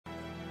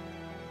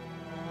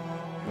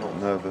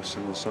nervous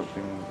and there's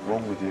something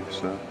wrong with you.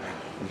 So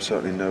I'm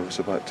certainly nervous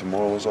about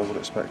tomorrow, as I would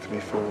expect to be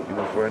for,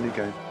 for any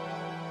game.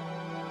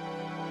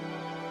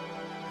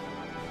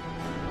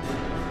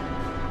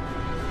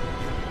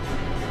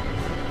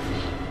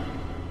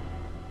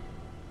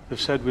 They've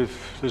said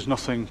there's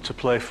nothing to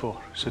play for.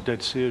 It's a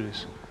dead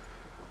series.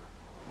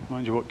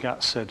 Mind you what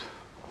Gat said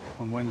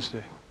on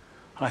Wednesday.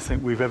 I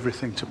think we've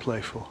everything to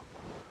play for.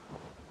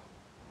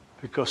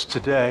 Because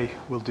today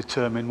will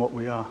determine what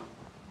we are.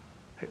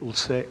 It will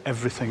say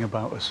everything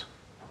about us.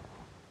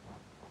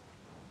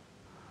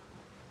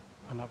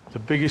 And the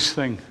biggest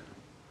thing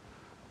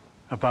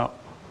about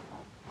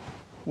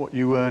what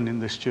you earn in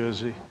this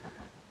jersey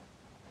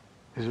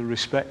is a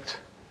respect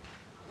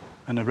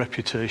and a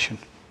reputation.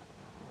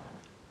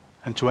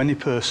 And to any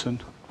person,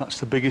 that's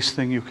the biggest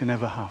thing you can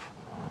ever have.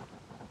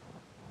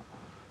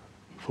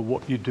 For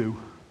what you do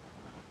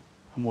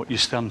and what you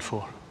stand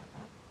for.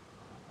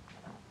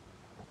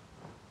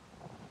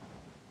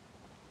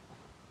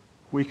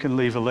 We can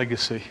leave a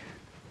legacy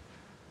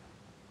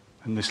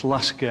in this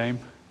last game,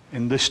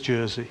 in this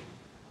jersey,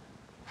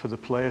 for the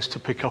players to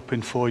pick up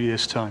in 4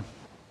 years' time.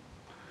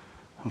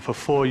 And for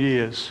 4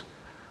 years,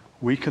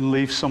 we can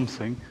leave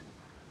something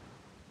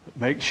that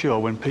makes sure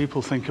when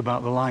people think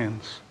about the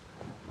Lions,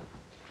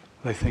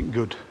 they think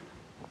good.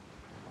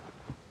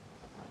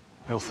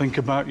 They'll think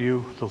about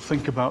you, they'll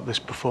think about this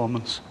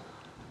performance,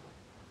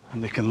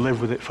 and they can live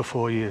with it for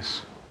 4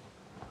 years.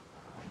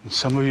 And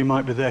some of you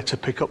might be there to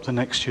pick up the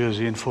next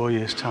jersey in 4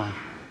 years' time.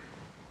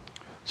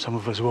 Some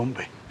of us won't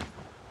be.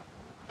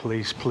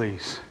 Please,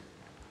 please,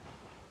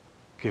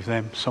 give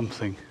them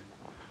something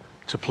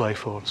to play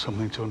for,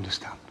 something to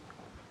understand.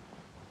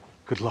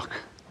 Good luck.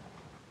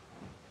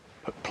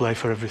 But play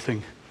for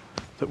everything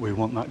that we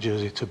want that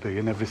jersey to be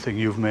and everything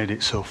you've made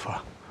it so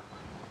far.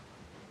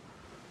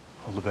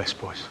 All the best,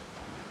 boys.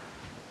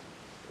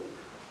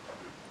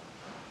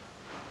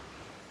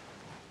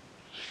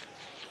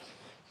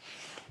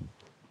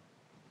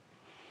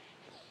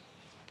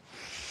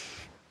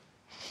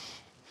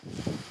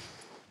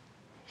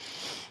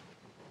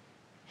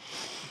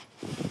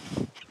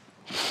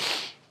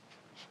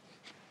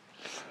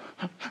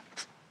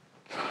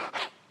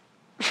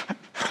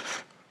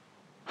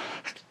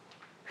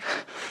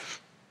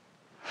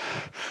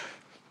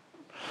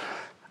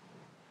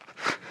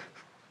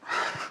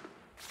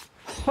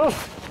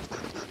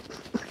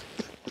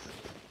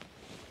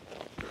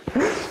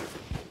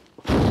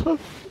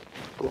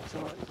 Go on, it's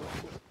all right, go on.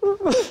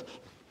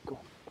 Go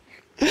on.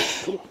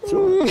 Come on, it's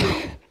all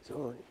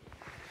right.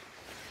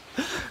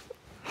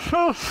 It's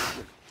all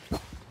right.